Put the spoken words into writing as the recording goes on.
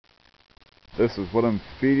This is what I'm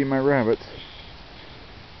feeding my rabbits.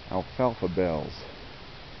 Alfalfa bales.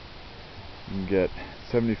 You can get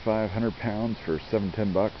 7,500 pounds for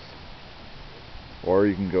 $7-10, or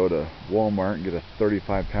you can go to Walmart and get a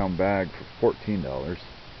 35-pound bag for $14.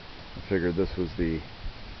 I figured this was the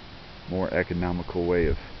more economical way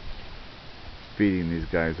of feeding these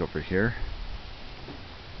guys over here.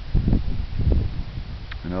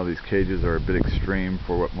 I know these cages are a bit extreme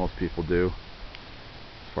for what most people do,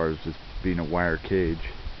 as far as just being a wire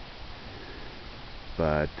cage,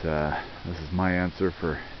 but this is my answer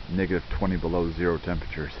for -20 below zero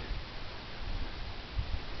temperatures.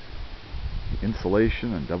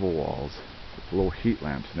 Insulation and double walls with little heat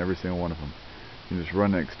lamps in every single one of them. You can just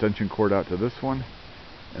run an extension cord out to this one,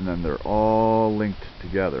 and then they're all linked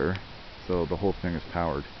together, so the whole thing is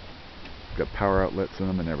powered. It's got power outlets in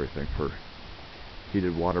them and everything for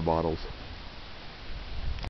heated water bottles.